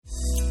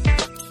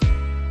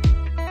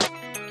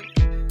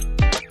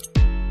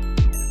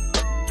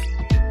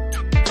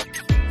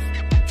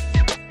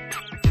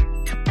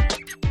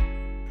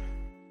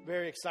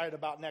excited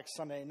about next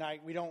Sunday night.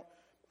 We don't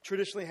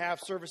traditionally have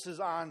services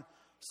on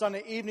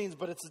Sunday evenings,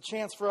 but it's a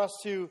chance for us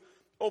to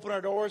open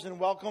our doors and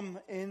welcome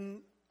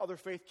in other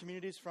faith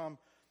communities from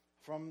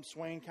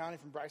Swain County,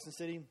 from Bryson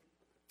City.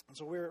 And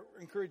so we're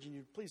encouraging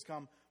you, please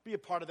come, be a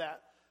part of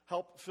that.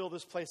 Help fill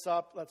this place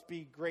up. Let's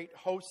be great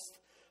hosts.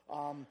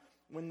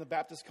 When the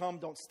Baptists come,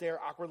 don't stare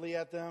awkwardly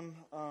at them.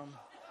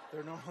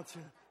 They're normal to.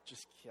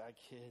 Just I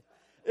kid.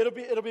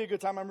 It'll be a good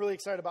time. I'm really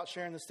excited about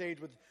sharing the stage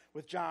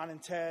with John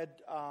and Ted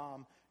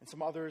and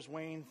some others,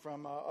 Wayne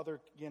from other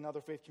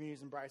faith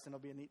communities in Bryson.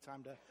 It'll be a neat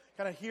time to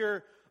kind of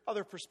hear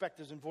other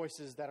perspectives and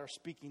voices that are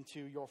speaking to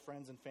your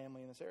friends and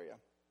family in this area.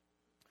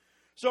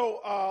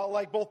 So,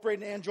 like both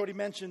Braden and Jody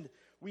mentioned,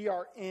 we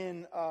are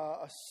in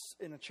a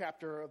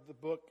chapter of the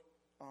book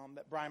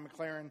that Brian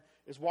McLaren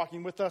is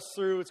walking with us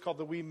through. It's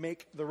called We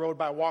Make the Road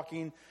by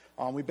Walking.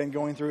 We've been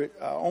going through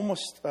it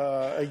almost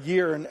a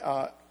year in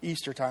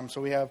Easter time,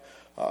 so we have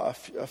a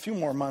few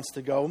more months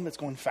to go. It's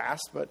going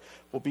fast, but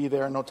we'll be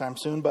there in no time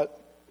soon. But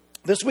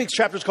this week's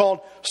chapter is called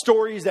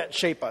Stories That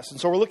Shape Us. And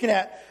so we're looking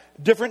at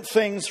different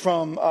things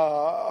from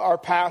our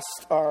past,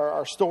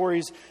 our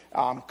stories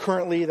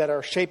currently that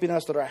are shaping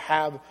us, that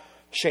have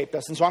shaped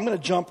us. And so I'm going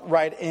to jump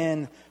right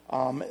in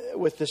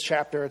with this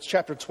chapter. It's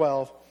chapter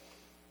 12.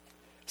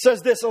 It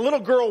says this: a little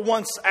girl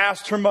once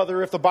asked her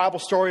mother if the Bible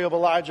story of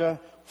Elijah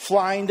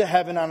flying to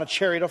heaven on a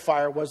chariot of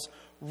fire was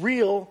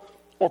real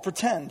or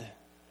pretend.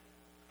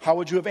 How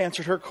would you have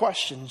answered her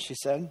question? She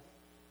said.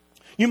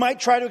 You might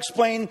try to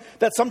explain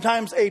that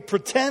sometimes a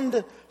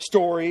pretend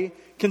story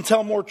can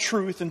tell more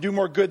truth and do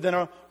more good than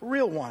a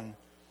real one,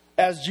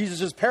 as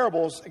Jesus'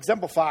 parables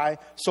exemplify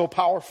so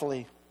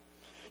powerfully.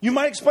 You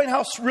might explain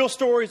how real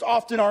stories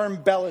often are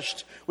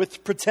embellished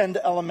with pretend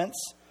elements.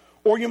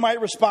 Or you might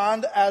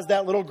respond as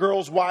that little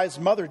girl's wise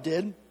mother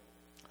did.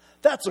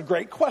 That's a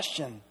great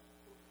question.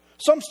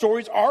 Some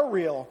stories are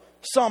real,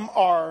 some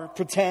are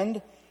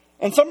pretend,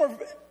 and some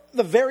of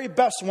the very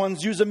best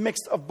ones use a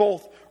mix of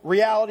both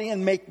reality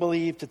and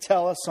make-believe to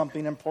tell us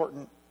something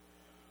important.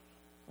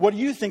 What do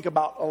you think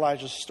about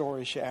Elijah's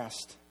story, she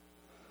asked.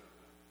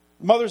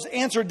 Mother's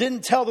answer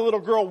didn't tell the little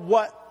girl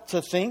what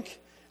to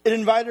think. It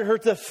invited her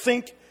to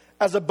think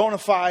as a bona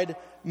fide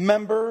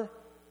member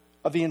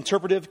of the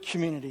interpretive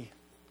community.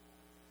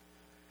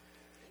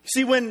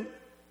 See, whenever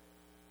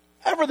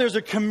there's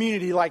a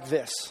community like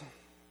this,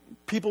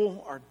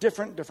 people are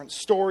different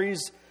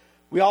stories.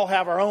 We all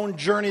have our own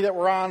journey that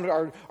we're on,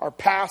 our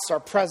past, our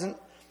present.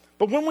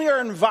 But when we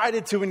are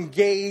invited to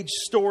engage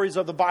stories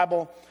of the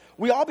Bible,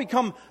 we all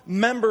become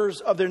members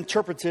of the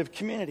interpretive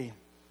community.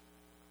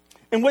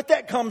 And with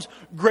that comes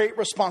great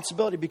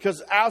responsibility,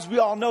 because as we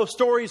all know,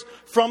 stories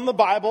from the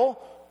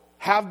Bible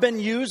have been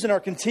used and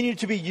are continued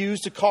to be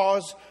used to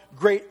cause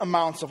great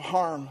amounts of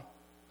harm.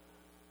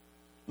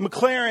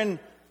 McLaren,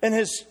 in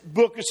his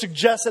book,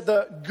 suggests that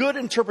the good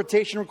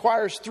interpretation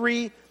requires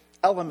three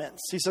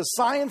elements. He says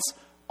science,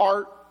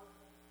 art,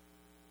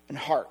 and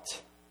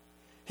heart.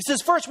 He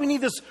says first we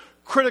need this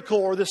critical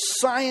or this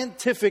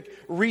scientific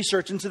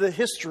research into the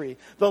history,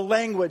 the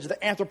language,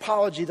 the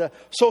anthropology, the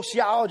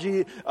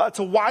sociology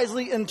to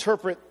wisely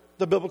interpret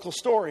the biblical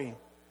story.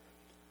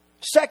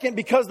 Second,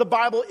 because the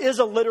Bible is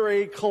a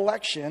literary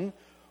collection,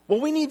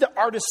 we need the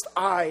artist's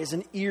eyes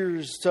and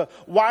ears to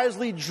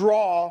wisely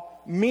draw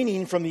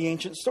meaning from the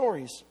ancient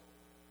stories.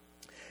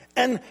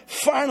 And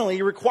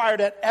finally, required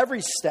at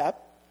every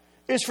step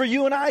is for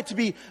you and I to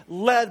be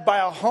led by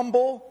a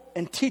humble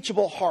and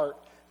teachable heart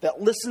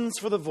that listens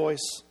for the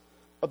voice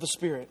of the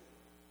Spirit.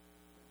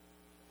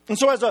 And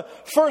so as a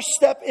first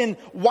step in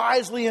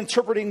wisely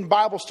interpreting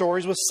Bible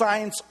stories with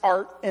science,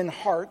 art, and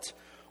heart,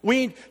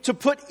 we need to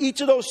put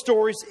each of those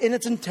stories in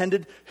its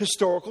intended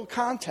historical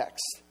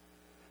context.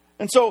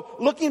 And so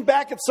looking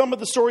back at some of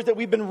the stories that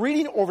we've been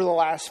reading over the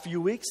last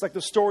few weeks, like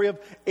the story of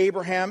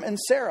Abraham and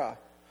Sarah,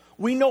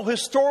 we know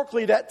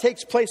historically that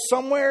takes place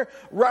somewhere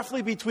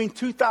roughly between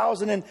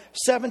 2000 and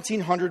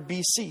 1700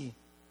 BC.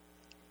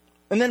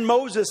 And then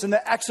Moses and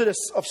the exodus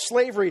of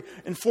slavery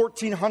in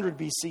 1400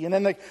 BC. And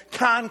then the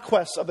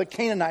conquest of the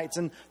Canaanites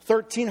in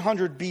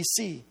 1300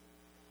 BC.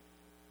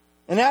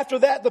 And after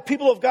that, the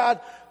people of God,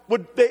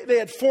 they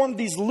had formed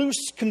these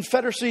loose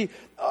confederacy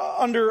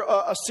under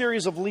a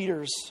series of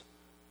leaders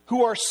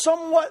who are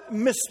somewhat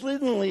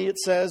misleadingly, it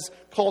says,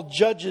 called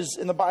judges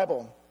in the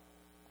Bible.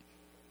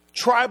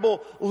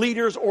 Tribal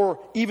leaders or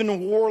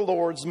even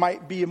warlords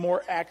might be a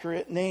more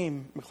accurate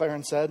name,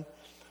 McLaren said.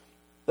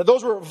 That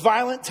those were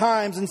violent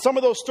times, and some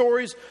of those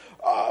stories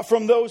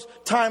from those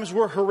times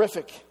were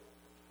horrific.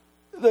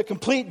 The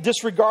complete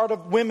disregard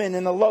of women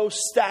and the low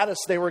status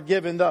they were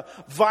given, the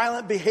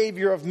violent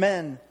behavior of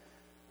men.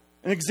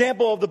 An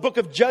example of the book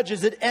of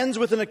Judges, it ends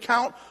with an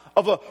account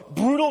of a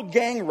brutal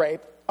gang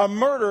rape, a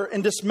murder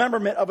and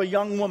dismemberment of a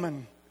young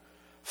woman,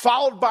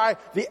 followed by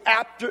the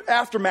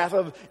aftermath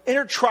of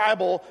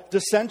intertribal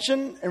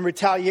dissension and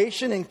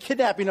retaliation and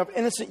kidnapping of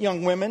innocent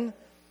young women.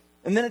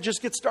 And then it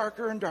just gets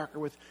darker and darker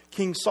with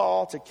King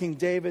Saul to King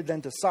David,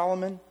 then to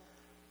Solomon.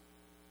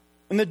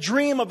 And the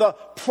dream of the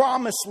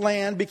promised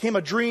land became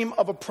a dream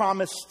of a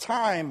promised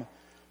time.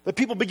 The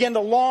people began to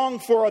long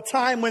for a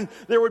time when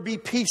there would be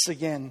peace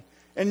again,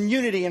 and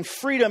unity and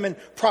freedom and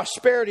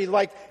prosperity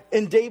like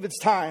in David's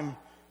time,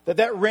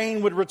 that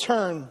reign would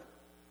return.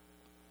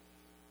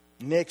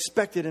 And they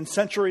expected, and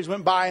centuries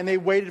went by, and they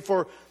waited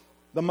for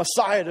the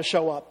Messiah to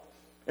show up.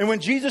 And when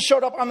Jesus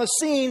showed up on the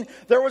scene,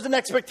 there was an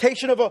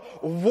expectation of a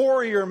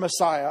warrior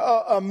Messiah,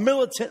 a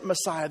militant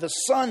Messiah, the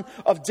son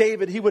of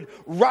David. He would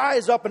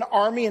rise up an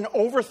army and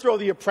overthrow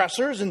the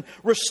oppressors and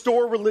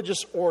restore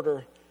religious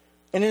order.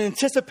 And in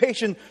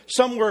anticipation,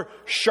 some were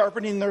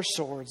sharpening their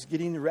swords,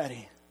 getting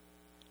ready.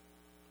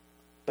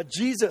 But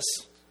Jesus,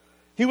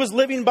 he was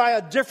living by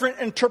a different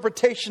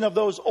interpretation of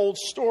those old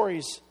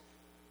stories.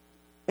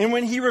 And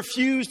when he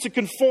refused to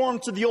conform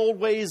to the old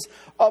ways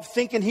of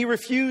thinking, he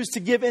refused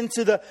to give in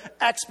to the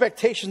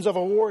expectations of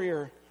a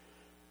warrior.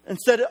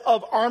 Instead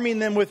of arming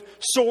them with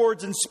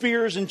swords and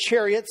spears and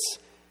chariots,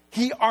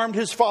 he armed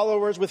his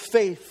followers with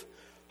faith,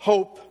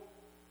 hope,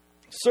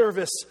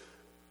 service,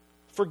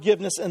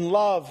 forgiveness, and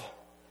love.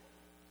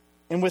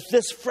 And with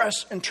this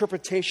fresh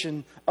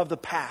interpretation of the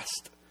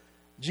past,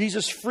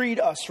 Jesus freed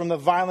us from the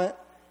violent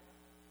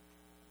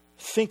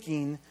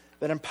thinking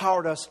that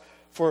empowered us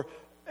for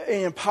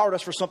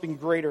something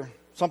greater,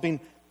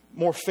 something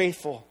more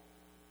faithful,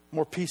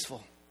 more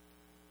peaceful.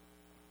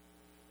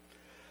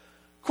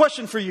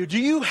 Question for you. Do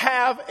you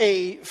have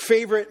a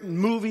favorite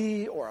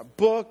movie or a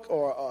book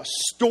or a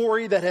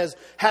story that has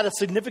had a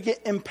significant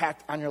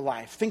impact on your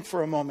life? Think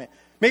for a moment.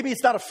 Maybe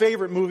it's not a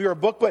favorite movie or a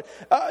book, but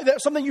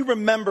something you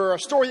remember, a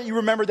story that you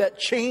remember that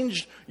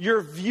changed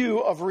your view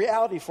of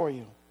reality for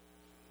you.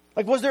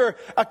 Like, was there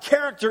a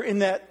character in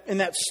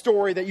that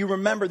story that you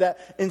remember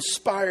that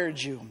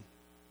inspired you?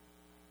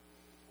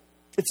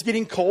 It's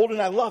getting cold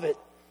and I love it.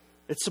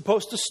 It's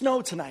supposed to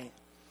snow tonight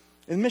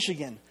in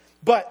Michigan.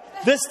 But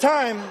this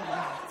time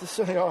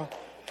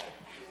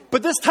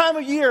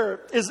of year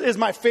is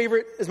my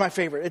favorite.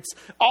 It's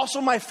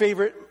also my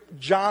favorite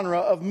genre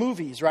of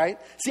movies, right?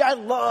 See, I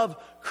love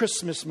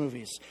Christmas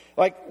movies.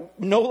 Like,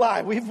 no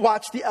lie, we've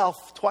watched The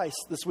Elf twice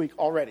this week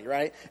already,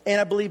 right? And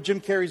I believe Jim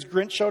Carrey's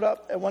Grinch showed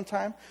up at one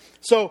time.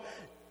 So,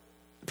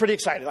 pretty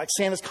excited. Like,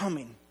 Santa's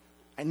coming.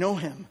 I know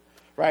him,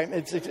 right?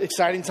 It's an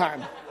exciting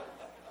time.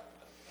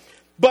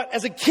 But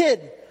as a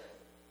kid,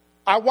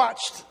 I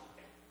watched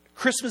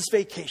Christmas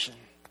Vacation,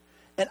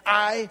 and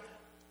I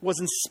was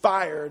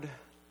inspired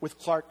with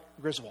Clark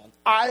Griswold.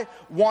 I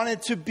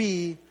wanted to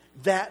be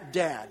that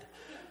dad.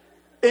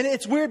 And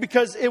it's weird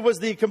because it was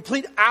the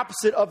complete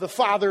opposite of the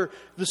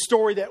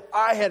story that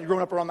I had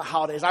grown up around the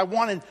holidays. I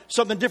wanted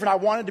something different. I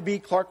wanted to be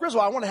Clark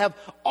Griswold. I wanted to have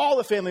all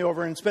the family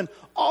over and spend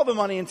all the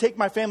money and take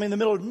my family in the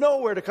middle of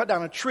nowhere to cut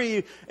down a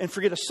tree and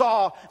forget a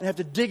saw and have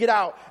to dig it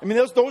out. I mean,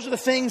 those are the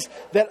things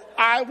that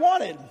I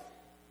wanted.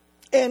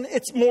 And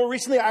it's more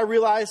recently I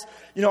realized,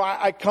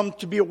 I come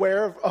to be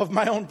aware of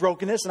my own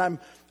brokenness, and I'm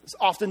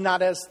often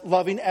not as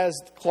loving as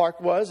Clark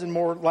was and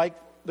more like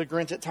the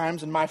Grinch at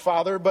times and my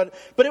father. But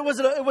it was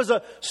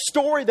a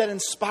story that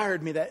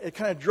inspired me, that it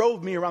kind of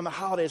drove me around the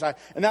holidays.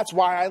 And that's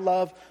why I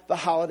love the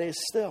holidays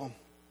still.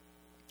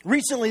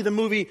 Recently, the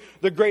movie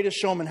The Greatest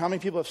Showman, how many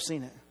people have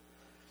seen it?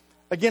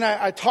 Again,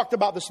 I talked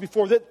about this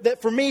before,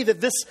 that for me,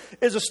 that this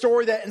is a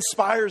story that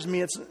inspires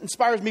me. It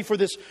inspires me for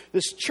this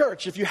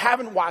church. If you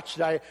haven't watched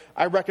it,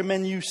 I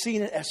recommend you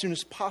seeing it as soon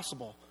as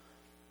possible.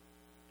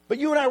 But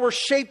you and I were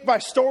shaped by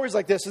stories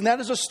like this, and that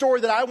is a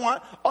story that I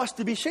want us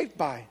to be shaped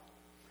by.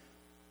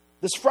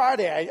 This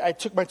Friday, I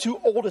took my two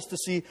oldest to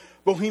see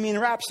Bohemian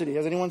Rhapsody.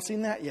 Has anyone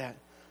seen that yet?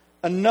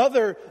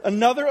 Another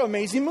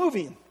amazing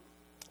movie.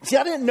 See,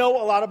 I didn't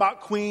know a lot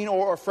about Queen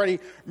or Freddie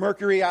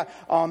Mercury.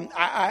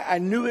 I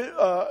knew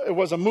it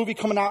was a movie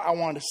coming out I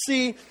wanted to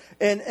see.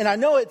 And I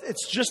know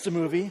it's just a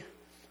movie.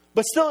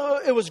 But still,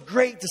 it was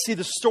great to see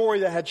the story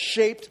that had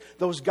shaped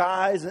those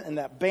guys and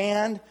that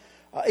band.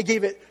 It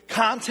gave it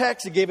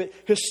context. It gave it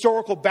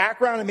historical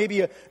background. And maybe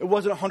it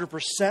wasn't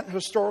 100%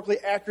 historically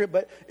accurate,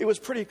 but it was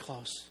pretty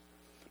close.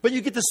 But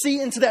you get to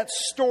see into that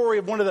story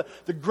of one of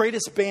the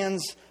greatest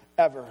bands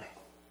ever.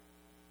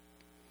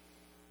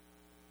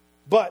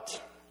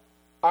 But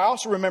I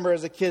also remember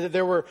as a kid that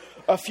there were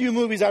a few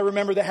movies I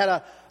remember that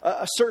had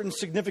a certain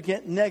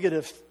significant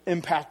negative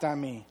impact on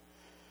me.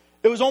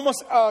 It was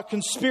almost a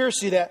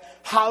conspiracy that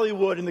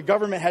Hollywood and the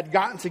government had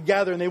gotten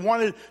together, and they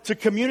wanted to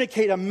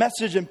communicate a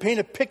message and paint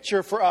a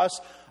picture for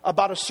us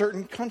about a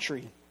certain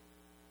country.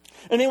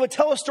 And they would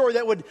tell a story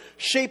that would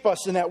shape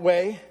us in that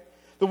way,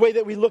 the way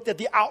that we looked at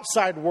the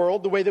outside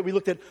world, the way that we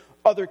looked at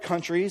other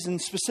countries, and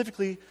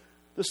specifically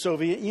the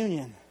Soviet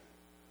Union.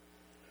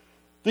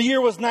 The year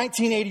was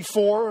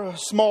 1984, a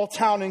small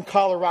town in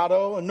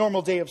Colorado, a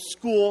normal day of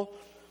school,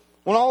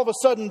 when all of a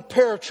sudden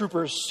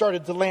paratroopers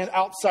started to land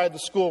outside the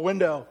school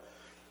window.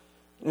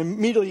 And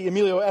immediately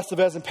Emilio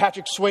Estevez and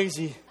Patrick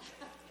Swayze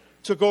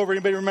took over.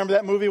 Anybody remember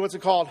that movie? What's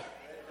it called?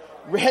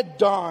 Red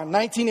Dawn,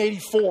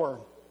 1984.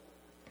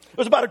 It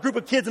was about a group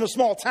of kids in a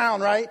small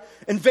town, right?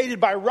 Invaded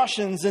by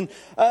Russians. And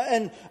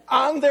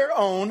on their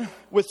own,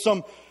 with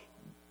some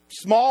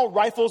small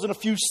rifles and a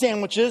few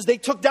sandwiches, they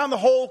took down the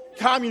whole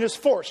communist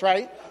force,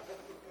 right?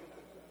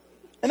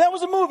 And that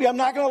was a movie, I'm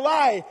not going to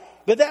lie.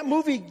 But that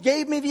movie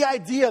gave me the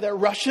idea that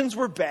Russians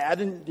were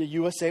bad and the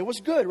USA was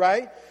good,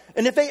 right?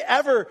 And if they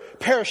ever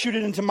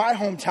parachuted into my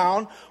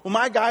hometown, well,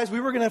 my guys, we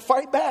were going to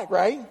fight back,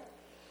 right?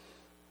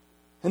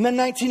 And then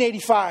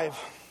 1985,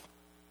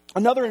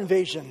 another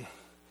invasion.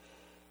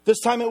 This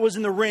time it was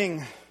in the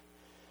ring.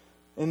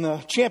 And the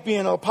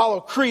champion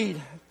Apollo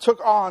Creed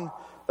took on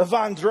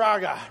Ivan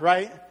Drago,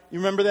 right? You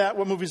remember that?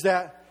 What movie is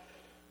that?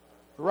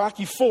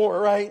 Rocky IV,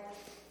 right?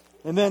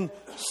 And then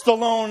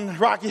Stallone,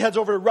 Rocky heads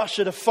over to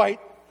Russia to fight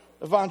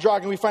Ivan Drago.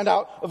 And we find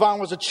out Ivan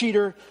was a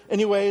cheater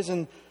anyways,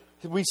 and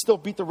we still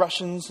beat the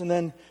Russians. And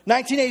then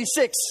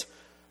 1986,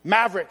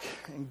 Maverick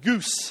and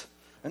Goose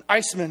and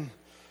Iceman,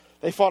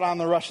 they fought on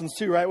the Russians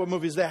too, right? What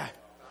movie is that?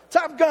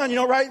 Top Gun,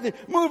 right? The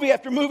movie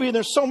after movie, and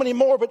there's so many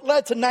more, but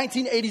led to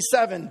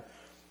 1987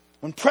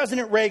 when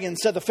President Reagan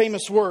said the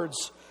famous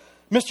words,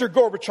 "Mr.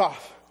 Gorbachev,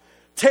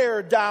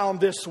 tear down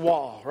this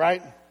wall,"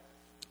 right?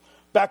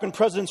 Back when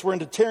presidents were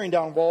into tearing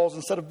down walls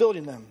instead of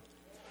building them.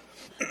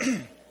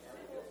 Excuse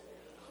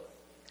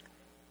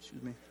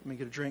me, let me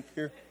get a drink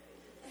here.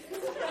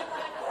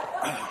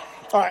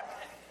 All right.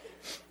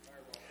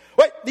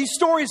 Wait, these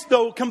stories,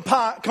 though,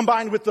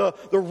 combined with the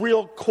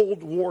real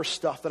Cold War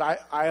stuff that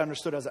I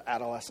understood as an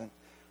adolescent,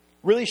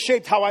 really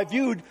shaped how I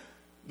viewed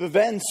the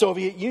then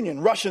Soviet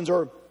Union, Russians,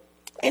 or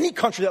any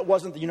country that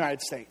wasn't the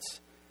United States.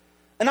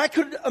 And I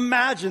could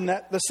imagine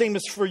that the same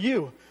is for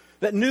you,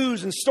 that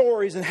news and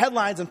stories and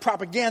headlines and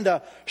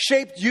propaganda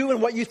shaped you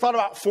and what you thought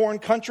about foreign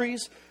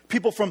countries,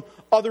 people from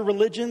other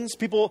religions,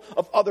 people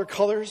of other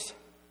colors.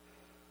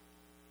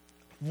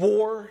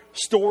 War,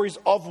 stories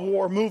of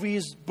war,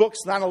 movies, books,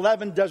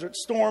 9/11, Desert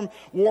Storm,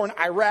 war in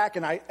Iraq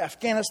and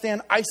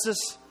Afghanistan,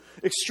 ISIS,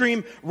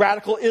 extreme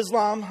radical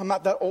Islam, I'm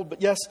not that old,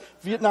 but yes,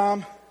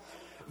 Vietnam.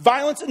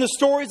 Violence and the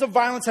stories of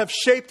violence have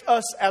shaped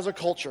us as a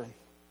culture.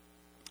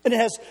 And it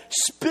has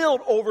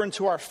spilled over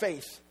into our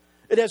faith.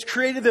 It has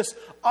created this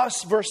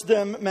us versus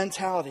them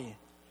mentality.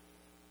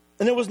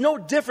 And it was no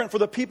different for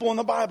the people in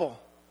the Bible.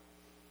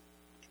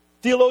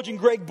 Theologian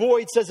Greg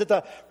Boyd says that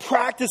the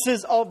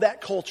practices of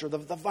that culture, the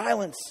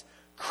violence,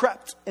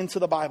 crept into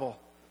the Bible.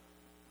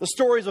 The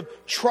stories of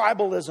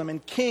tribalism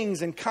and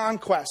kings and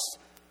conquests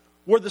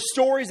were the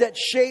stories that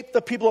shaped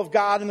the people of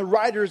God and the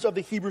writers of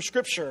the Hebrew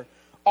Scripture,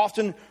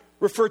 often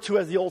referred to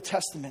as the Old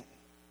Testament.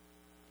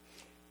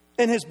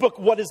 In his book,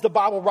 What is the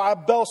Bible?,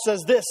 Rob Bell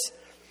says this: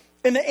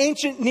 in the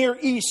ancient Near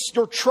East,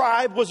 your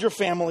tribe was your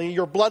family,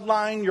 your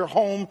bloodline, your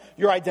home,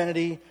 your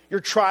identity.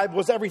 Your tribe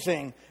was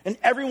everything, and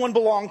everyone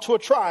belonged to a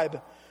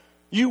tribe.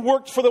 You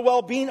worked for the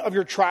well-being of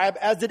your tribe,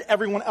 as did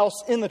everyone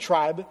else in the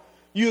tribe.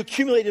 You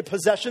accumulated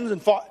possessions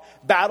and fought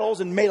battles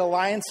and made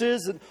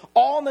alliances, and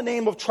all in the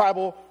name of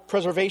tribal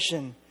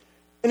preservation.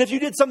 And if you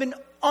did something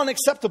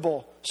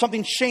unacceptable,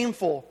 something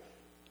shameful,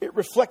 it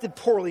reflected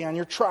poorly on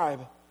your tribe.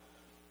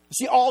 You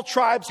see, all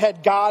tribes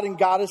had god and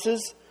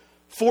goddesses,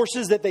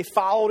 forces that they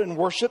followed and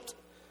worshiped,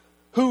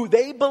 who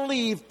they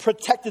believed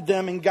protected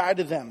them and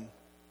guided them.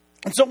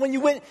 And so when you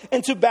went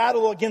into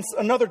battle against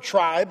another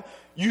tribe,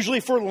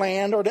 usually for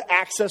land or to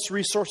access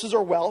resources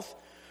or wealth,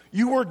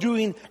 you were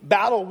doing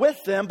battle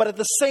with them, but at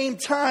the same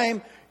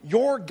time,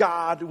 your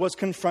God was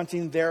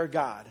confronting their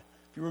God.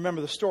 If you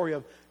remember the story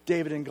of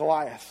David and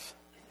Goliath.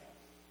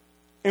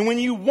 And when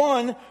you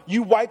won,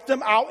 you wiped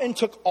them out and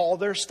took all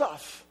their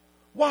stuff.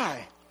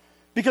 Why?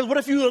 Because what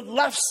if you had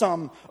left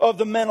some of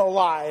the men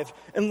alive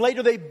and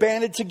later they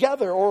banded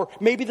together? Or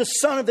maybe the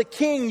son of the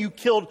king you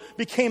killed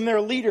became their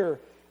leader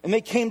and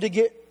they came to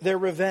get their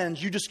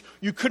revenge.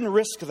 You couldn't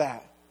risk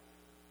that.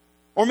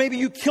 Or maybe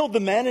you killed the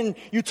men and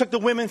you took the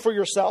women for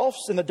yourselves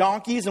and the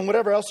donkeys and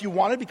whatever else you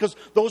wanted, because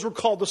those were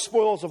called the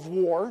spoils of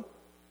war.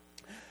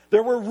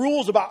 There were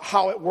rules about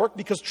how it worked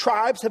because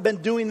tribes have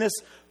been doing this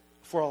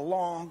for a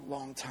long,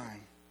 long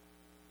time.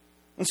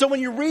 And so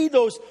when you read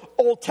those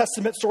Old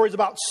Testament stories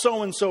about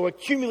so-and-so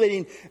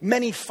accumulating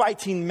many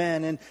fighting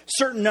men and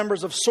certain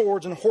numbers of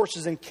swords and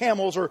horses and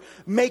camels, or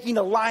making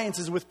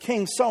alliances with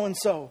King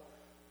so-and-so,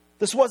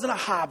 this wasn't a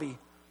hobby.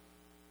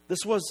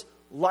 This was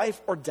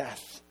life or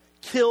death.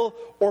 Kill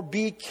or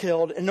be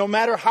killed. And no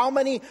matter how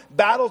many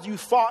battles you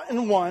fought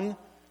and won,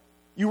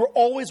 you were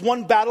always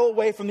one battle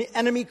away from the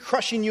enemy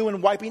crushing you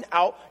and wiping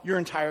out your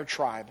entire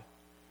tribe.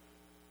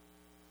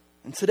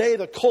 And today,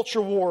 the culture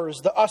wars,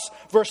 the us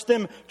versus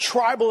them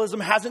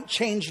tribalism hasn't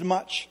changed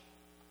much.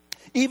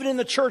 Even in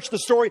the church, the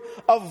story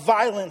of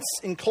violence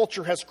in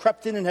culture has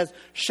crept in and has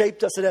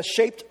shaped us. It has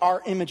shaped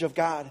our image of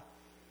God.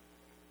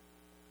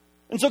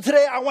 And so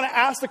today, I want to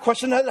ask the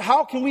question,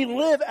 how can we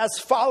live as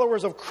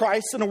followers of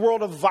Christ in a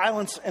world of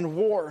violence and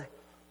war?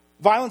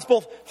 Violence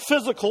both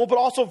physical, but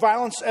also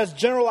violence as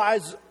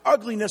generalized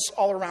ugliness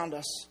all around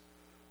us.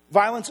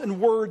 Violence in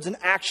words and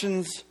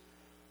actions,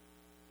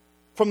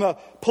 from the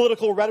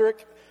political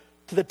rhetoric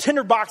to the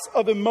tinderbox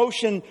of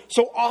emotion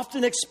so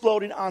often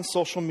exploding on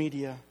social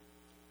media,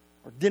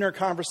 or dinner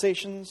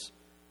conversations,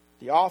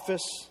 the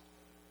office,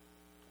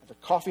 the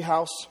coffee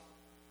house.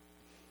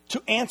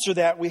 To answer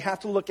that, we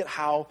have to look at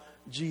how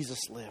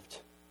Jesus lived.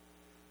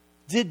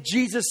 Did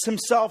Jesus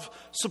himself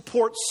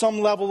support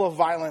some level of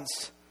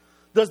violence?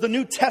 Does the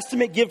New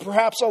Testament give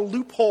perhaps a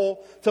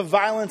loophole to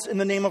violence in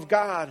the name of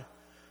God?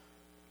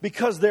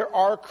 Because there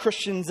are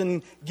Christians,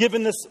 and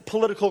given this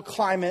political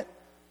climate,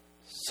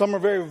 some are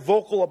very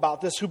vocal about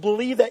this, who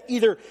believe that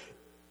either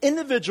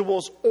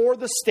individuals or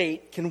the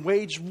state can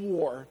wage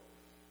war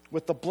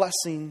with the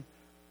blessing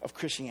of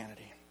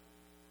Christianity.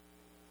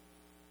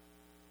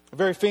 A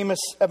very famous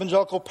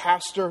evangelical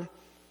pastor,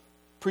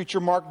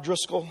 preacher Mark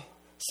Driscoll,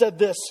 said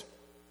this.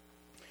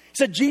 He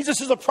said,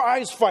 Jesus is a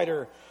prize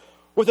fighter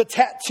with a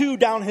tattoo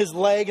down his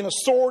leg and a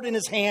sword in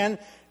his hand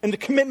and the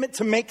commitment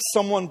to make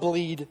someone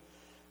bleed.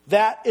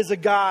 That is a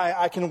guy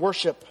I can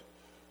worship.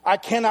 I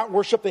cannot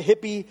worship the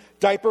hippie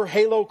diaper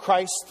halo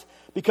Christ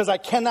because I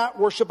cannot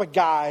worship a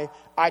guy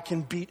I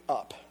can beat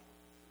up.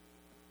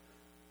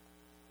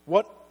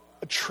 What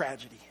a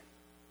tragedy.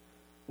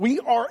 We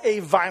are a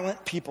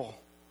violent people.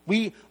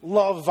 We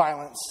love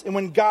violence. And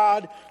when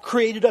God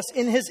created us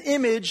in his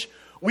image,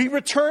 we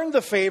returned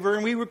the favor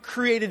and we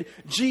created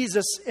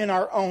Jesus in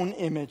our own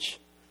image.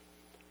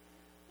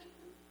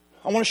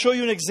 I want to show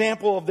you an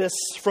example of this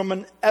from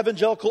an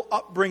evangelical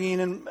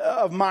upbringing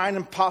of mine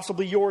and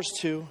possibly yours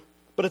too.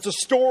 But it's a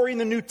story in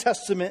the New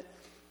Testament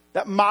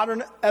that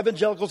modern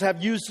evangelicals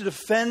have used to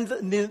defend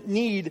the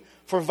need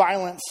for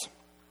violence.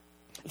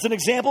 It's an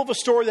example of a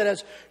story that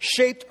has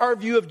shaped our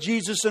view of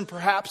Jesus and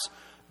perhaps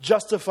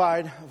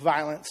justified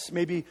violence,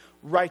 maybe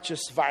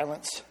righteous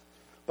violence.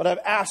 But I've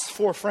asked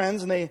 4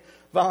 friends and they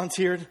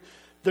volunteered.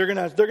 They're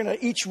gonna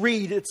each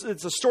read. It's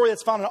a story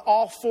that's found in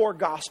all 4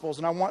 Gospels,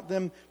 and I want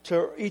them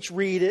to each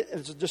read it.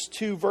 It's just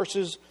 2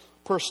 verses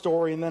per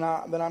story, and then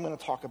I'm going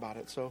to talk about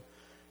it. So,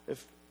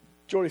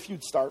 Jody, if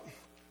you'd start.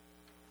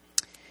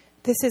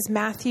 This is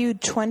Matthew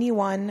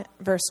 21,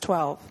 verse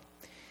 12.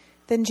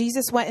 Then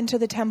Jesus went into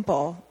the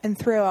temple and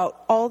threw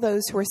out all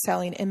those who were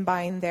selling and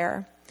buying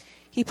there.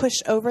 He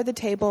pushed over the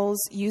tables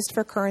used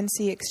for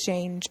currency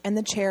exchange and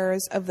the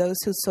chairs of those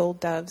who sold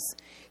doves.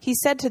 He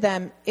said to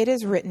them, "It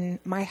is written,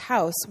 my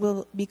house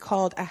will be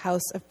called a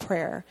house of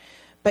prayer,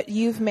 but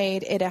you've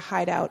made it a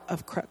hideout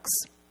of crooks."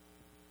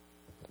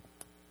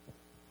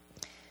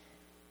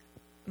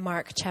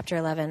 Mark chapter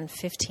 11,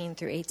 15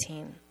 through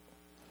 18.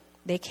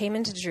 They came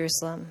into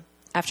Jerusalem.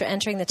 After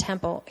entering the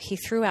temple, he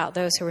threw out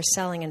those who were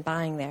selling and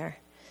buying there.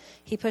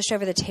 He pushed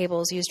over the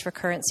tables used for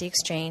currency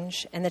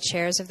exchange and the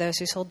chairs of those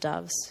who sold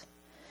doves.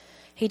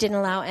 He didn't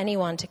allow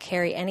anyone to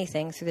carry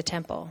anything through the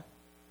temple.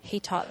 He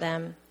taught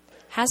them,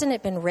 "Hasn't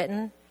it been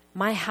written,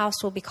 my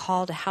house will be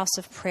called a house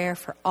of prayer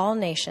for all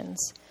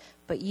nations,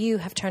 but you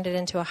have turned it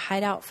into a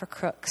hideout for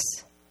crooks."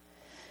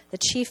 The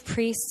chief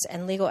priests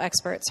and legal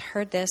experts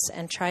heard this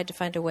and tried to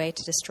find a way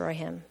to destroy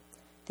him.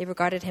 They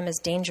regarded him as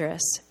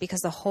dangerous because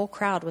the whole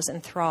crowd was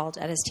enthralled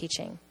at his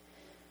teaching.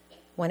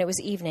 When it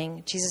was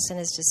evening, Jesus and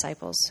his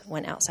disciples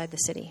went outside the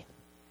city.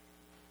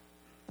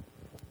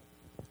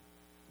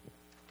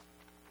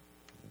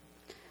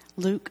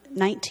 Luke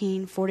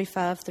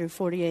 19:45 through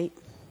 48.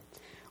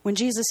 When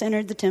Jesus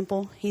entered the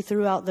temple, he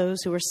threw out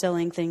those who were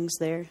selling things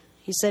there.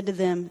 He said to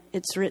them,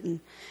 "It's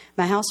written,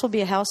 my house will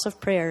be a house of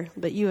prayer,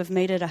 but you have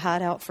made it a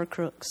hideout for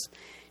crooks."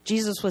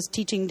 Jesus was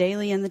teaching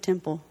daily in the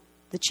temple.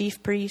 The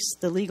chief priests,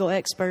 the legal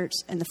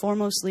experts, and the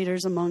foremost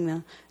leaders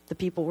among the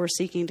people were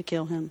seeking to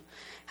kill him.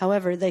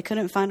 However, they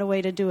couldn't find a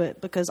way to do it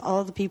because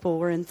all the people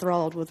were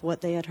enthralled with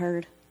what they had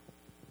heard.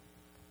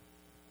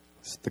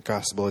 It's the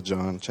Gospel of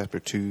John, chapter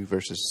 2,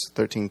 verses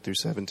 13 through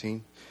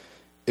 17.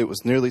 It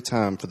was nearly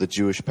time for the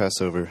Jewish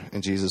Passover,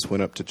 and Jesus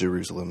went up to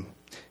Jerusalem.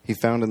 He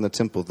found in the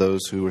temple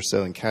those who were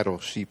selling cattle,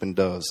 sheep, and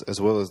doves,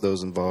 as well as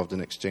those involved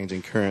in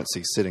exchanging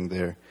currency sitting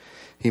there.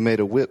 He made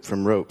a whip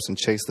from ropes and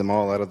chased them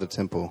all out of the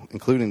temple,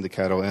 including the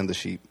cattle and the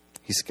sheep.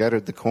 He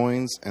scattered the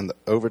coins and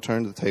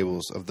overturned the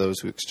tables of those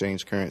who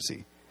exchanged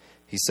currency.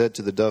 He said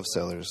to the dove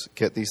sellers,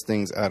 "Get these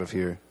things out of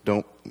here.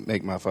 Don't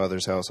make my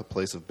Father's house a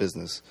place of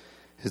business."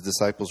 His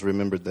disciples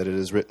remembered that it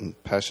is written,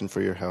 "Passion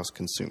for your house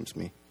consumes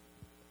me."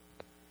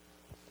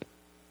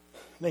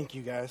 Thank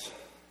you, guys.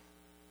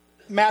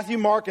 Matthew,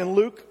 Mark, and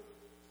Luke,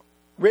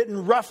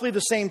 written roughly the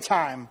same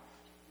time,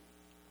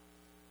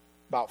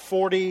 about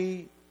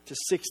 40 to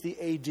 60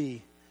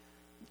 AD.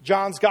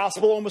 John's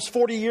Gospel almost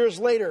 40 years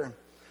later.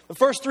 The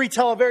first 3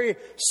 tell a very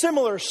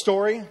similar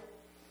story,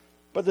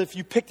 but if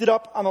you picked it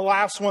up on the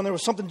last one, there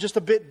was something just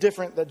a bit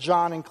different that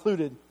John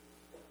included.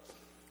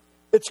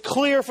 It's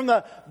clear from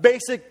the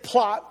basic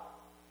plot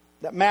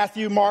that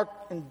Matthew, Mark,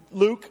 and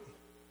Luke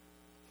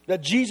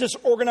that Jesus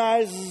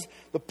organizes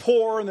the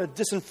poor and the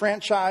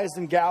disenfranchised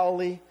in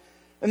Galilee.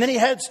 And then he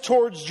heads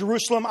towards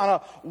Jerusalem on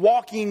a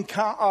walking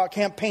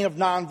campaign of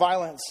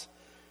nonviolence.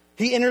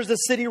 He enters the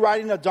city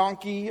riding a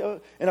donkey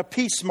in a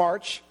peace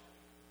march.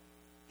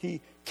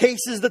 He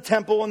cases the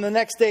temple, and the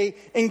next day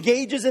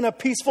engages in a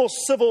peaceful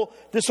civil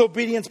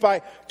disobedience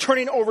by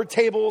turning over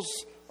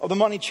tables of the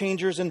money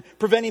changers and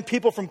preventing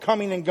people from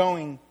coming and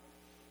going.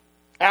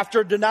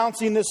 After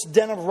denouncing this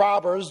den of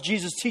robbers,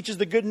 Jesus teaches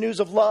the good news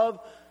of love,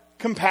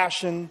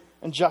 compassion,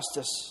 and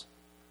justice.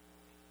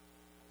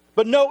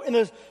 But note in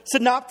the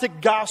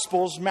synoptic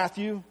Gospels,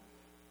 Matthew,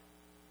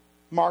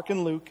 Mark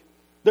and Luke,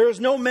 there is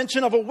no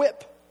mention of a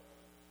whip,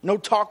 no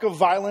talk of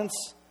violence,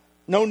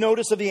 no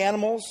notice of the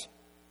animals.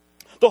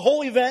 The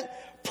whole event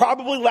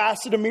probably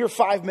lasted a mere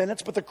 5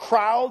 minutes, but the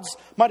crowds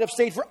might have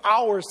stayed for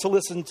hours to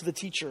listen to the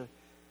teacher.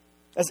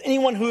 As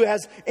anyone who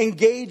has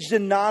engaged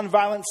in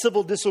nonviolent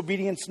civil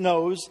disobedience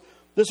knows,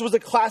 this was a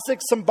classic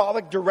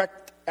symbolic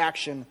direct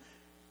action,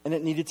 and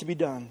it needed to be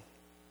done.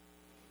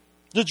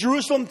 The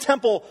Jerusalem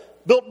temple,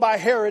 built by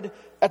Herod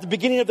at the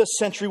beginning of the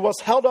century, was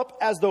held up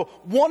as the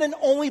one and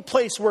only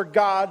place where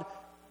God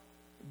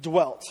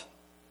dwelt.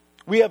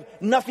 We have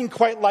nothing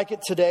quite like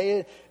it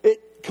today.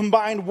 It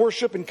combined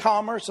worship and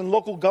commerce and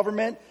local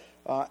government,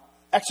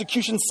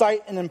 execution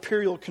site and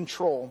imperial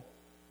control.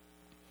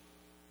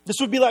 This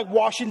would be like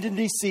Washington,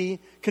 D.C.,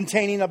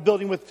 containing a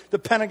building with the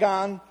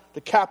Pentagon,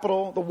 the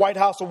Capitol, the White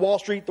House, the Wall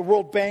Street, the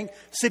World Bank,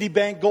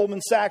 Citibank,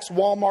 Goldman Sachs,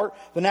 Walmart,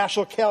 the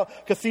National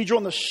Cathedral,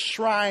 and the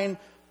Shrine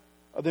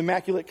of the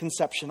Immaculate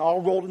Conception,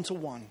 all rolled into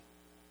one,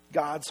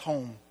 God's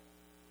home.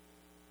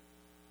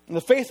 And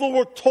the faithful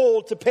were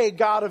told to pay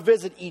God a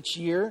visit each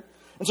year.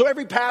 And so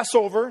every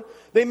Passover,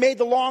 they made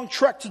the long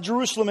trek to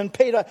Jerusalem and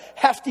paid a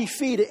hefty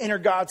fee to enter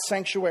God's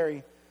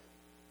sanctuary.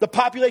 The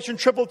population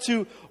tripled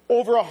to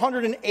over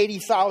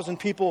 180,000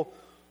 people.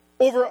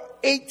 Over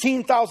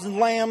 18,000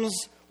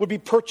 lambs would be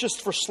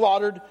purchased for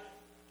slaughtered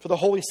for the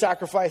holy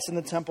sacrifice in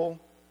the temple.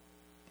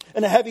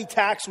 And a heavy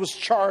tax was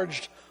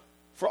charged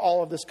for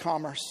all of this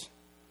commerce.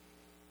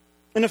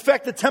 In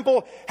effect, the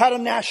temple had a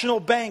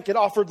national bank. It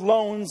offered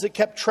loans. It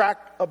kept track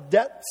of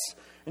debts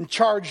and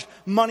charged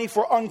money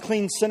for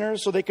unclean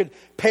sinners so they could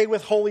pay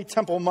with holy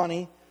temple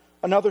money.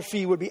 Another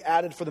fee would be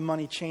added for the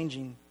money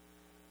changing.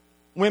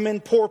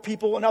 Women, poor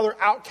people, and other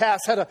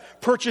outcasts had to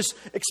purchase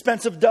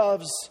expensive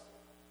doves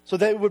so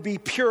they would be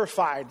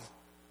purified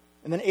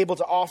and then able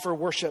to offer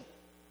worship.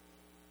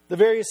 The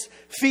various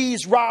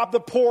fees robbed the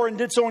poor and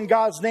did so in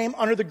God's name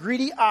under the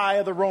greedy eye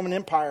of the Roman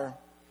Empire.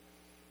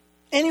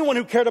 Anyone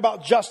who cared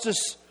about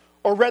justice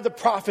or read the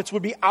prophets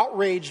would be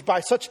outraged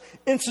by such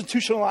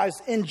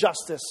institutionalized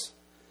injustice.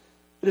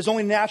 It is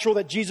only natural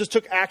that Jesus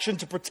took action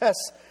to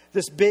protest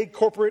this big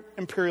corporate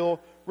imperial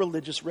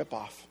religious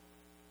ripoff.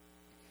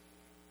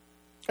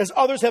 As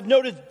others have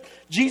noted,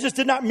 Jesus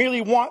did not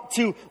merely want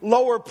to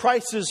lower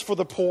prices for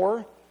the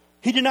poor.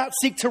 He did not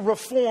seek to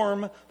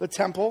reform the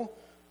temple.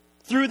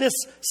 Through this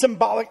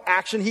symbolic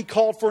action, he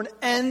called for an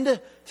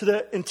end to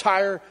the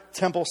entire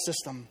temple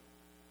system.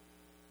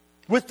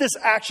 With this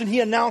action, he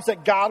announced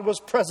that God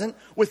was present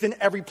within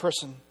every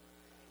person.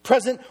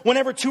 Present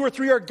whenever 2 or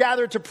 3 are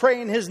gathered to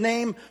pray in his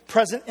name.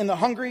 Present in the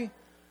hungry,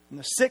 in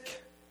the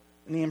sick,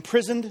 in the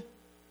imprisoned.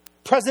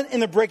 Present in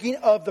the breaking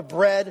of the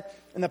bread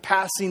and the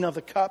passing of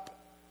the cup.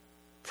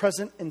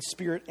 Present in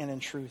spirit and in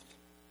truth.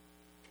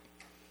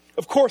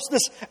 Of course,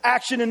 this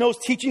action and those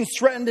teachings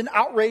threatened and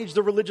outraged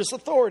the religious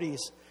authorities.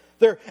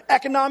 Their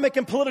economic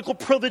and political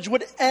privilege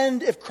would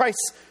end if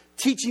Christ's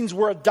teachings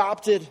were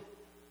adopted,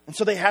 and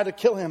so they had to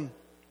kill him.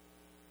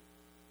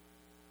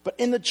 But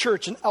in the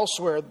church and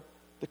elsewhere,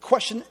 the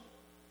question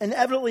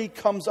inevitably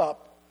comes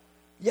up.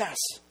 Yes,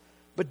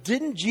 but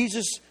didn't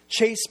Jesus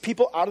chase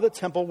people out of the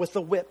temple with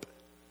a whip?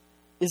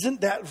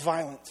 Isn't that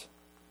violent?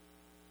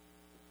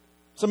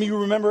 Some of you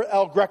remember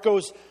El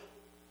Greco's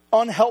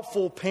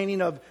unhelpful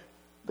painting of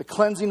the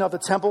cleansing of the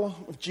temple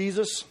of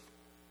Jesus.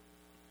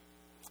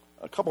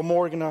 A couple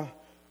more are going to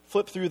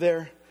flip through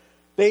there.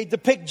 They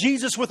depict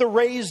Jesus with a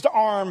raised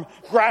arm,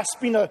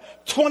 grasping a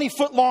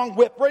 20-foot-long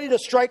whip, ready to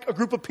strike a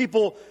group of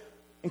people,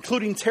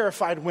 including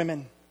terrified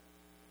women.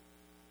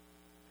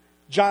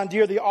 John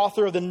Deere, the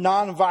author of The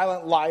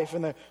Nonviolent Life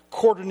and the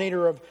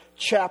coordinator of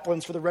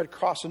chaplains for the Red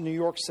Cross in New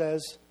York,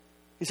 says,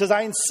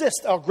 I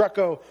insist El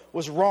Greco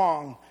was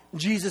wrong.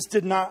 Jesus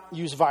did not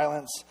use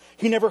violence.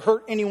 He never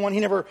hurt anyone. He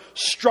never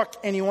struck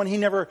anyone. He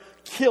never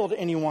killed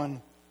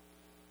anyone.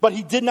 But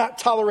he did not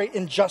tolerate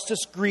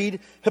injustice,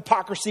 greed,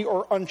 hypocrisy,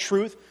 or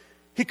untruth.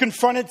 He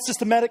confronted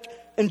systematic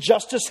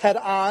injustice head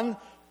on,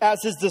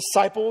 as his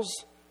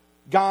disciples,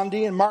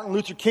 Gandhi and Martin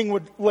Luther King,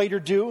 would later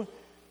do,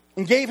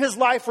 and gave his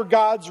life for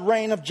God's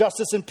reign of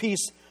justice and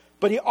peace.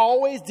 But he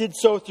always did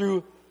so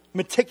through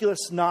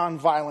meticulous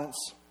nonviolence.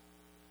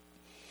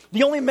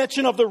 The only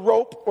mention of the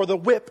rope or the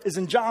whip is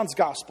in John's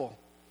gospel.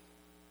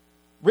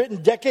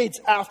 Written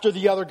decades after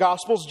the other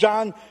gospels,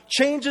 John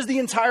changes the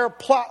entire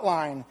plot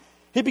line.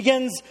 He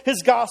begins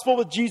his gospel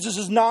with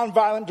Jesus'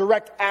 nonviolent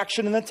direct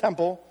action in the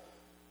temple,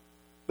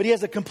 but he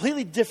has a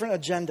completely different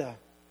agenda.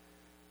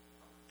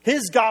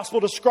 His gospel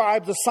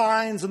describes the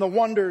signs and the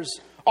wonders,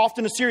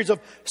 often a series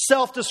of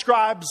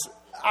self-described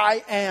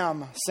I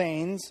am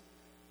sayings,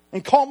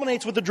 and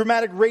culminates with the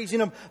dramatic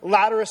raising of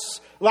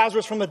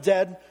Lazarus from the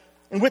dead.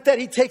 And with that,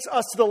 he takes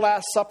us to the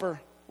Last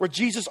Supper, where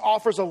Jesus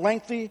offers a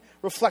lengthy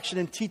reflection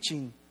and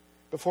teaching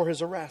before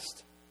his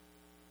arrest.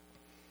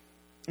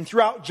 And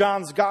throughout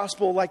John's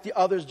gospel, like the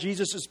others,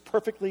 Jesus is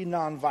perfectly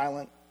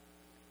nonviolent.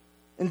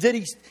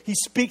 Indeed, he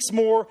speaks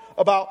more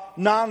about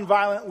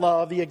nonviolent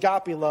love, the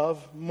agape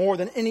love, more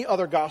than any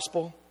other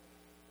gospel.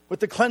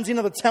 With the cleansing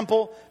of the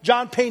temple,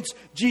 John paints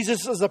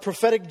Jesus as a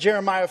prophetic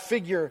Jeremiah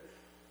figure.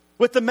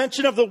 With the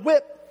mention of the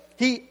whip,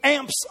 he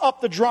amps up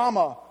the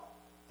drama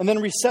and then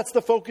resets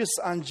the focus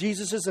on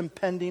Jesus'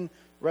 impending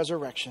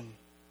resurrection.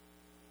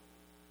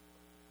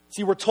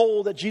 See, we're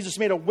told that Jesus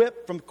made a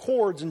whip from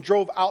cords and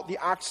drove out the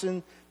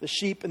oxen, the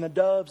sheep, and the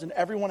doves, and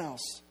everyone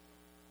else.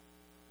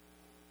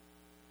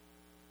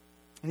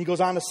 And he goes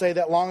on to say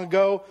that long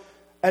ago,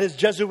 at his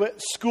Jesuit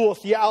school of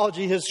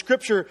theology, his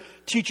scripture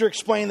teacher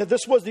explained that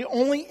this was the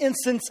only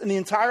instance in the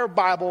entire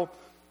Bible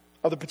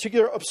of the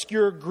particular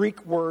obscure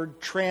Greek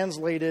word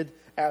translated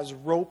as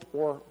rope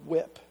or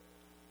whip.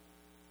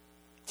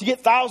 To get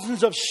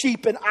thousands of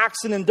sheep and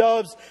oxen and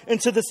doves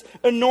into this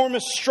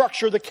enormous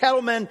structure, the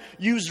cattlemen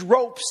used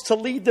ropes to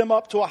lead them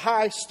up to a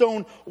high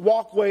stone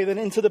walkway, then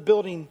into the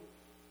building.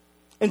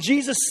 And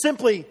Jesus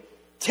simply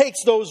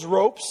takes those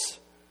ropes,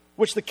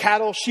 which the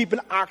cattle, sheep,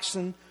 and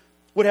oxen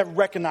would have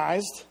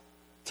recognized,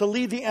 to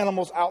lead the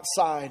animals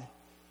outside.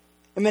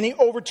 And then he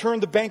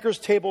overturned the bankers'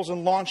 tables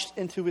and launched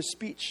into his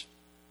speech.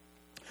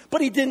 But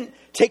he didn't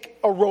take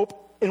a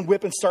rope and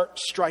whip and start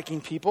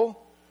striking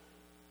people.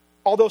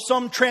 Although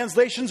some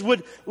translations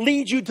would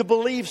lead you to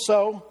believe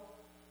so,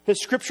 his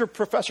scripture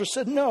professor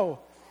said no.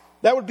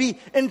 That would be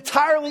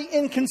entirely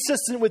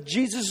inconsistent with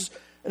Jesus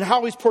and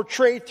how he's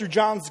portrayed through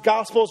John's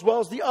gospel as well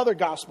as the other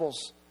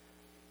gospels.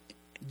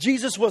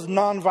 Jesus was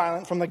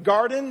nonviolent from the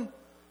garden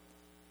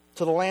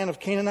to the land of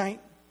Canaanite,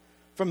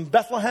 from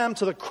Bethlehem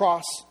to the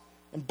cross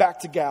and back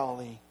to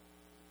Galilee.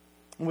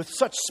 And with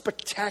such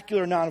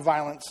spectacular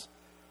nonviolence,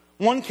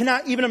 one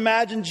cannot even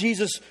imagine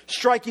Jesus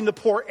striking the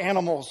poor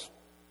animals.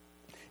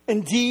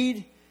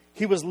 Indeed,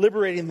 he was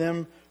liberating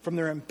them from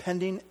their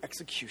impending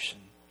execution.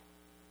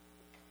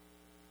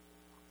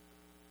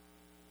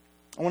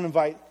 I want to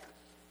invite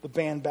the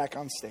band back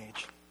on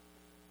stage.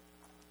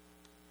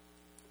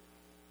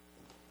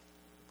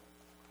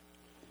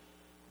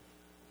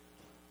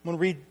 I'm going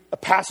to read a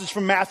passage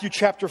from Matthew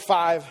chapter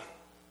 5.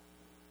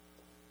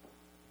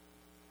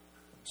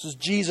 This is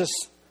Jesus,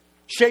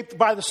 shaped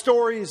by the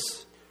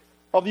stories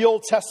of the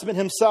Old Testament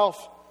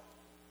himself,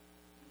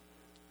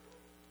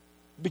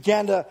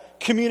 began to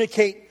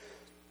communicate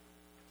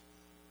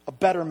a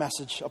better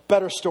message, a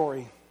better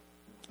story,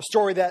 a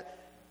story that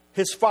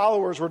his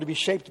followers were to be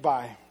shaped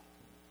by.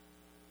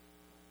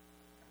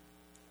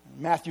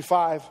 Matthew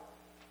 5,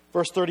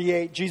 verse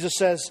 38, Jesus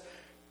says,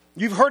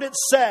 "You've heard it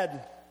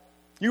said,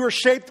 you are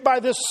shaped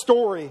by this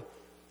story,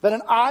 that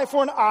an eye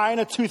for an eye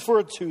and a tooth for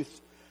a tooth.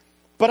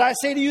 But I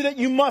say to you that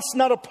you must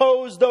not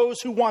oppose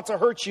those who want to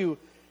hurt you.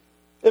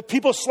 If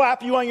people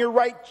slap you on your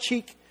right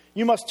cheek,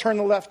 you must turn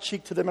the left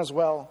cheek to them as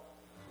well.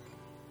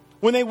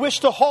 When they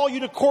wish to haul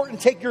you to court and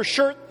take your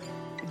shirt,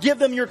 give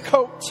them your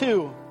coat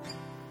too.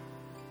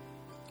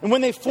 And when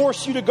they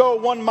force you to go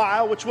 1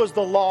 mile, which was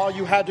the law,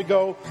 you had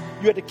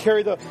to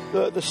carry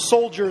the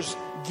soldier's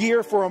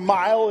gear for a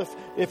mile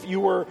if you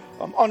were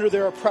under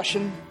their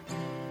oppression.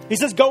 He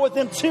says, go with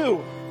them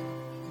too.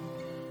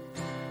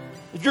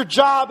 If your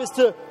job is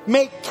to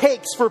make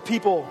cakes for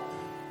people,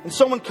 and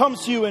someone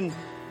comes to you and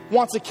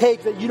wants a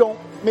cake that you don't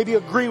maybe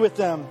agree with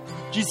them,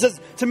 Jesus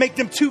says to make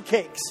them 2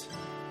 cakes.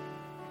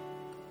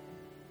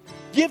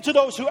 Give to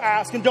those who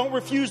ask, and don't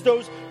refuse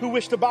those who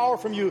wish to borrow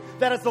from you.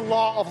 That is the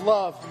law of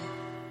love.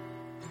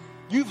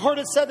 You've heard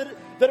it said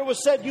that it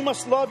was said, you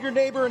must love your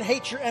neighbor and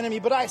hate your enemy.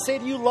 But I say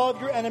to you,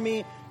 love your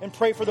enemy and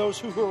pray for those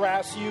who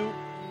harass you,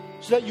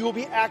 so that you will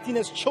be acting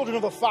as children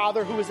of the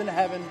Father who is in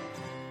heaven.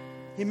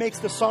 He makes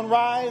the sun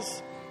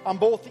rise on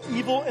both the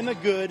evil and the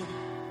good,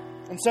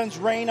 and sends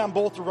rain on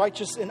both the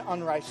righteous and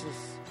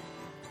unrighteous.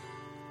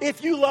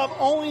 If you love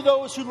only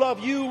those who love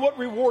you, what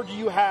reward do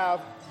you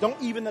have? Don't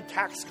even the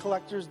tax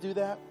collectors do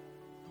that?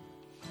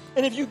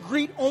 And if you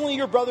greet only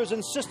your brothers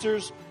and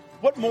sisters,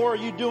 what more are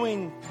you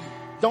doing?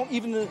 Don't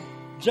even the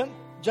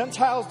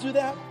Gentiles do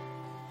that?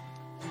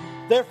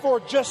 Therefore,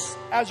 just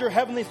as your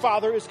heavenly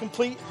Father is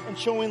complete in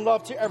showing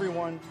love to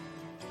everyone,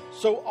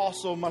 so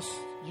also must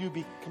you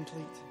be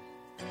complete.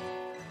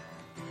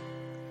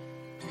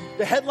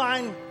 The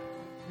headline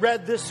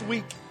read this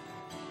week,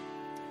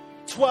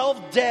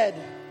 12 dead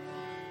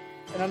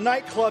in a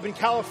nightclub in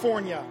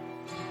California.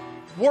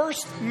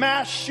 Worst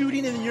mass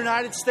shooting in the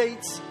United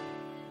States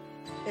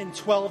in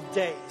 12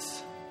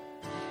 days.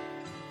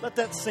 Let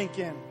that sink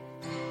in.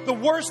 The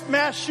worst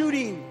mass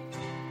shooting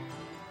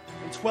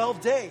in 12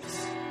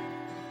 days.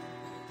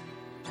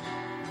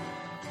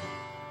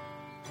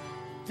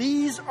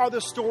 These are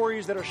the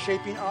stories that are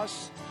shaping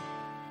us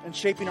and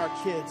shaping our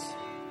kids.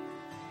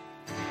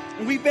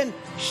 And we've been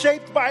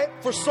shaped by it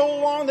for so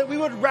long that we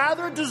would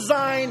rather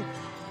design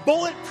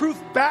bulletproof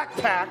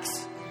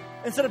backpacks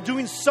instead of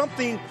doing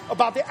something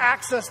about the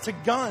access to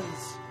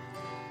guns.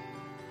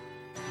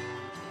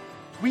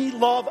 We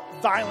love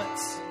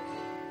violence.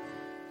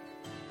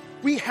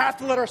 We have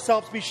to let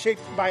ourselves be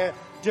shaped by a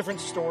different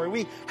story.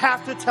 We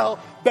have to tell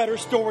better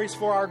stories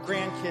for our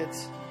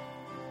grandkids.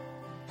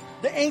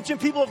 The ancient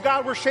people of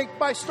God were shaped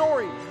by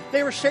story.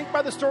 They were shaped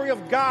by the story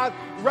of God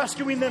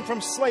rescuing them from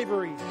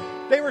slavery.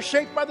 They were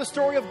shaped by the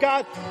story of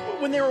God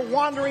when they were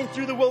wandering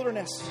through the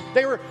wilderness.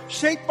 They were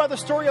shaped by the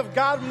story of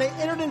God when they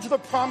entered into the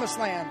promised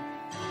land.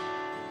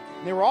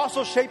 And they were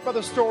also shaped by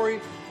the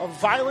story of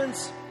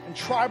violence and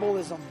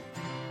tribalism.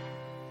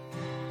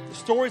 The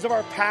stories of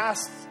our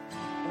past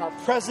and our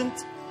present,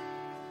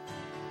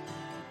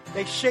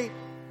 they shape,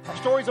 our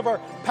stories of our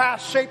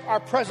past shape our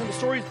present. The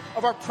stories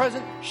of our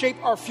present shape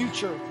our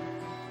future.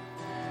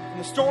 And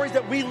the stories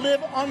that we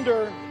live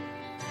under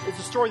is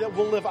the story that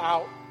we'll live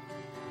out.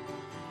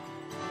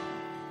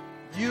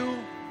 You,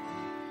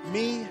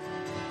 me,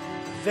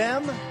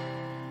 them,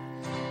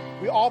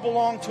 we all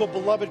belong to a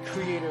beloved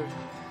Creator.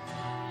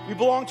 We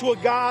belong to a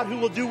God who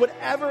will do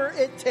whatever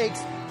it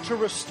takes to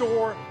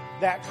restore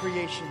that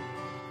creation.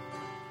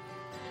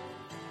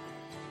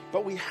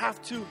 But we have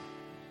to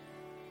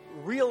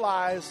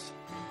realize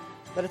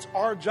that it's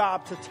our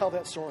job to tell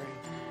that story.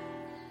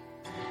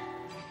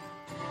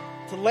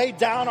 To lay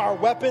down our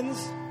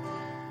weapons,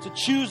 to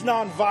choose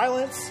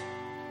nonviolence,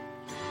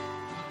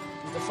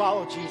 and to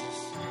follow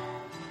Jesus.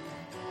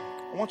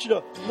 I want you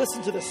to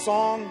listen to this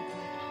song,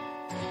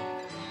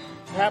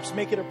 perhaps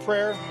make it a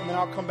prayer, and then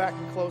I'll come back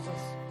and close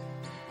us.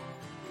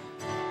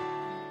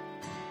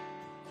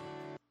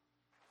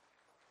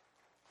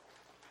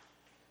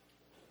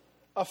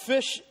 A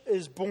fish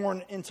is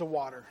born into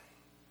water,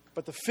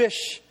 but the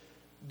fish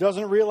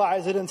doesn't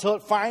realize it until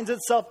it finds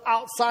itself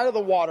outside of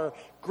the water,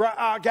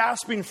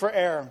 gasping for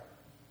air.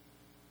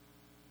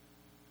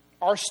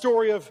 Our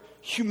story of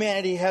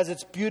humanity has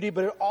its beauty,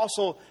 but it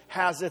also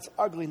has its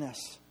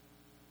ugliness.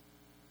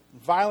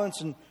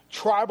 Violence and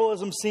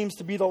tribalism seems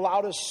to be the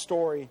loudest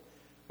story.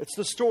 It's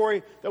the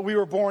story that we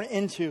were born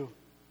into.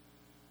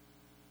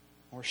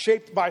 We're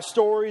shaped by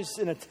stories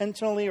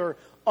intentionally or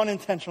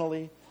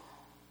unintentionally,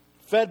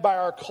 fed by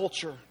our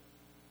culture.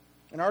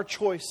 And our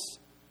choice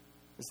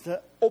is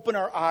to open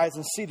our eyes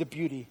and see the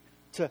beauty,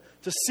 to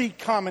see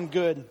common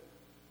good,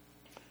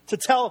 to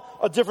tell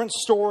a different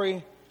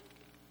story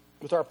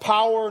with our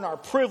power and our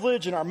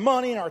privilege and our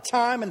money and our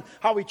time and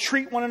how we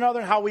treat one another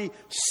and how we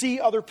see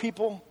other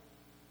people.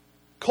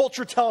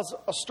 Culture tells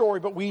a story,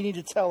 but we need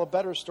to tell a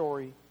better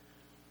story.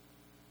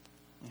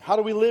 How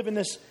do we live in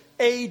this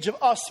age of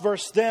us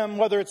versus them,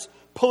 whether it's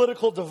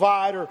political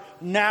divide or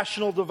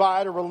national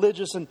divide or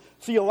religious and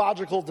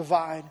theological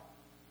divide?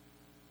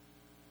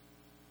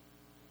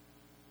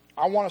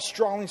 I want to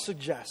strongly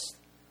suggest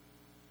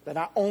that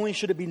not only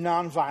should it be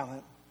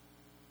nonviolent,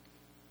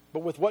 but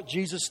with what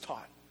Jesus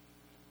taught,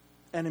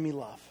 enemy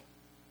love.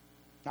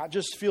 Not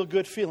just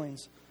feel-good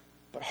feelings,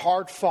 but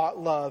hard-fought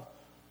love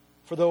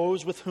for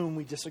those with whom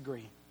we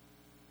disagree.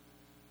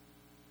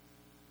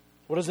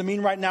 What does it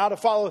mean right now to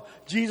follow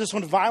Jesus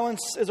when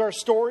violence is our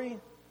story?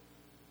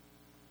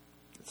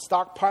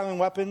 Stockpiling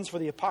weapons for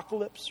the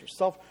apocalypse or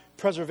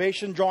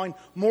self-preservation, drawing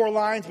more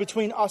lines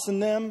between us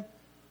and them?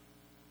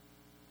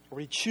 Or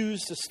we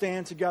choose to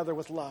stand together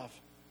with love?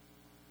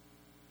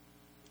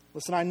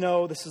 Listen, I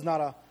know this is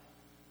not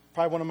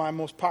probably one of my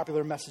most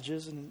popular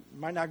messages, and it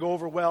might not go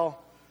over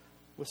well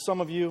with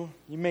some of you.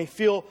 You may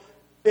feel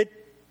it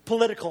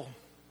political.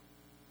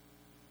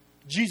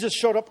 Jesus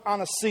showed up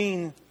on a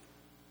scene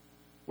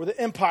where the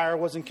empire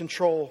was in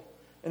control,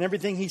 and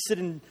everything he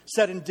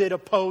said and did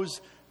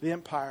opposed the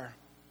empire.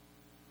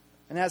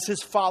 And as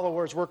his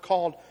followers, we're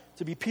called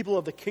to be people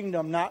of the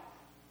kingdom, not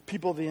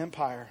people of the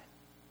empire.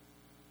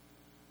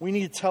 We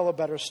need to tell a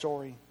better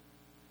story.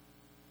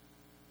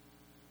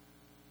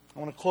 I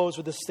want to close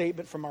with this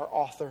statement from our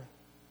author.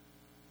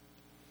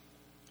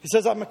 He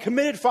says, I'm a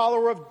committed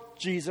follower of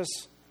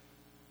Jesus,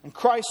 and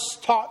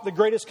Christ taught the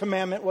greatest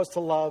commandment was to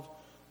love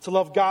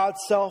God,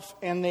 self,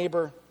 and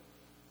neighbor.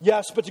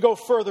 Yes, but to go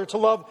further, to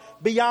love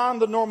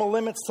beyond the normal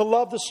limits, to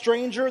love the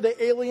stranger,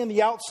 the alien,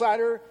 the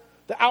outsider,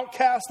 the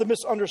outcast, the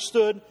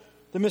misunderstood,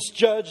 the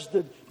misjudged,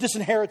 the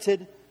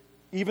disinherited,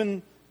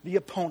 even the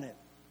opponent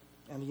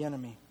and the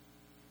enemy.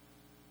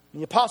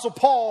 And the Apostle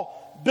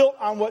Paul built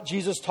on what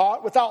Jesus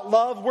taught. Without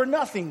love, we're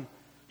nothing.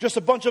 Just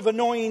a bunch of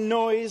annoying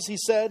noise, he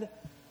said.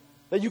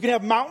 That you can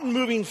have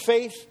mountain-moving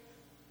faith,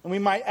 and we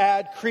might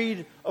add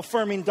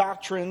creed-affirming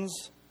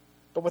doctrines.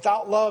 But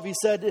without love, he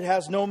said, it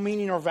has no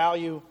meaning or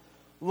value.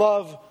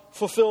 Love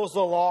fulfills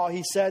the law,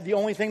 he said. The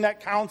only thing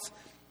that counts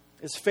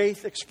is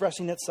faith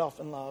expressing itself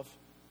in love.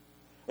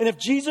 And if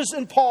Jesus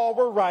and Paul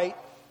were right,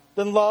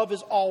 then love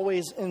is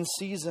always in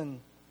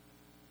season.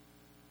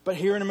 But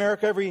here in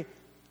America, every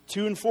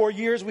 2 and 4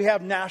 years, we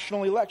have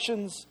national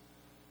elections.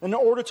 And in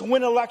order to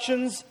win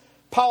elections,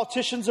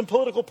 politicians and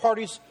political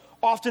parties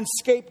often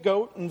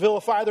scapegoat and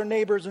vilify their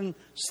neighbors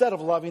instead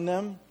of loving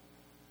them,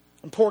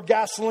 and pour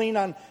gasoline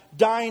on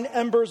dying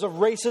embers of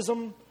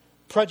racism,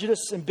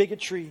 prejudice, and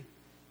bigotry.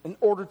 In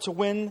order to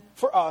win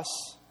for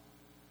us,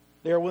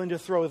 they are willing to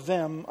throw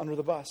them under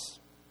the bus.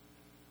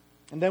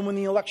 And then when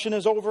the election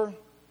is over,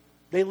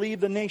 they leave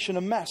the nation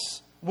a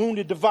mess,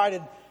 wounded,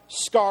 divided,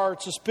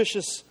 scarred,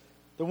 suspicious,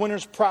 the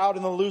winners proud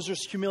and the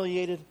losers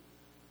humiliated.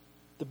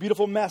 The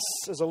beautiful mess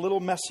is a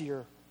little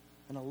messier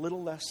and a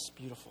little less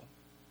beautiful.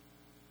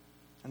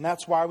 And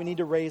that's why we need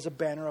to raise a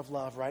banner of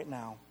love right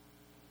now.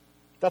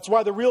 That's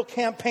why the real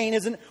campaign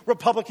isn't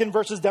Republican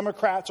versus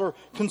Democrats or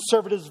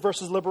conservatives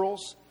versus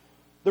liberals.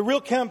 The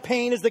real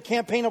campaign is the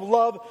campaign of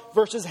love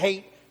versus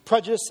hate,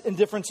 prejudice,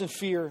 indifference, and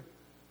fear.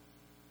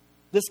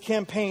 This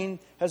campaign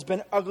has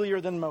been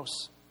uglier than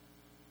most.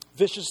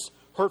 Vicious,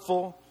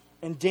 hurtful,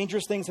 and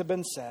dangerous things have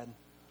been said.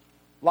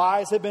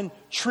 Lies have been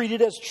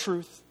treated as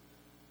truth.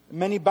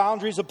 Many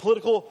boundaries of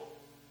political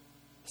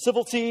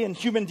civility and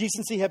human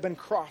decency have been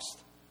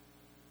crossed.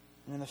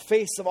 And in the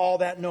face of all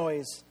that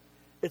noise,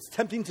 it's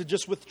tempting to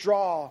just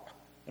withdraw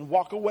and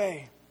walk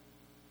away.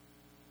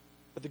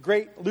 But the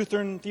great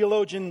Lutheran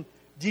theologian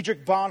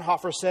Dietrich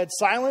Bonhoeffer said,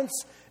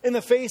 "Silence in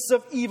the face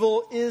of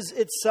evil is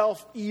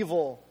itself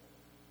evil.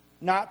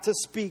 Not to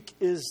speak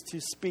is to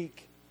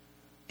speak."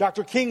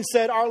 Dr. King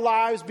said, our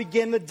lives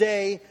begin to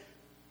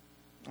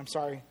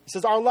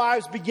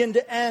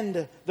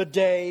end the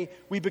day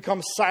we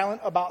become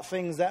silent about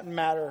things that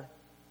matter.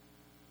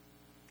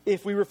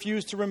 If we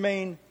refuse to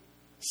remain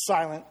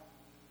silent,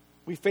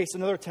 we face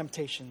another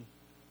temptation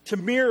to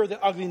mirror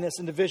the ugliness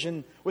and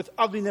division with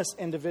ugliness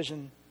and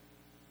division.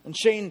 And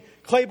Shane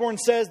Claiborne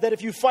says that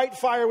if you fight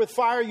fire with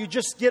fire, you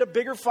just get a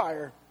bigger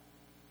fire.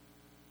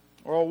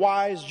 Or a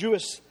wise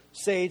Jewish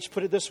sage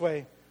put it this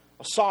way: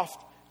 a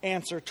soft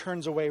answer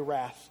turns away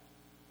wrath.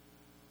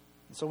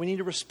 And so we need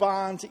to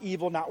respond to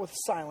evil not with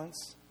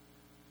silence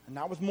and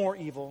not with more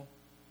evil,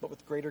 but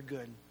with greater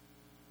good.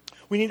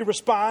 We need to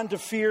respond to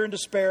fear and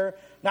despair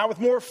not with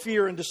more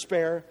fear and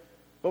despair,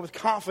 but with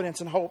confidence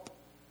and hope.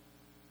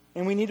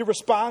 And we need to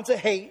respond to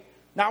hate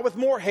not with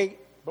more hate,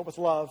 but with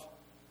love.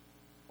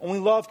 Only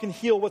love can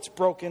heal what's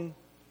broken,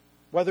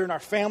 whether in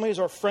our families,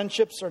 our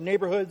friendships, our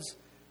neighborhoods,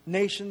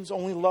 nations.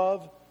 Only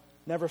love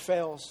never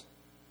fails.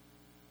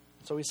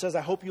 So he says,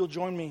 I hope you'll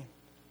join me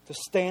to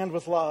stand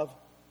with love.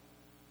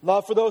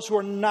 Love for those who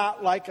are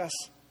not like us.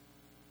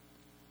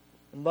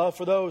 And love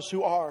for those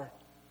who are.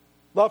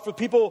 Love for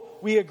people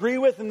we agree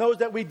with and those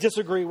that we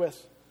disagree with.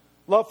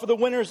 Love for the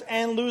winners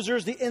and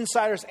losers, the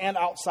insiders and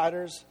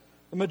outsiders,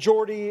 the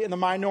majority and the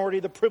minority,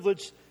 the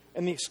privileged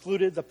and the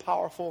excluded, the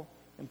powerful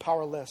and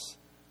powerless.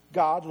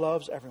 God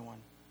loves everyone,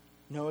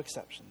 no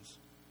exceptions.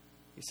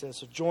 He says,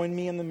 so join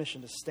me in the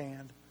mission to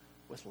stand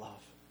with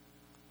love.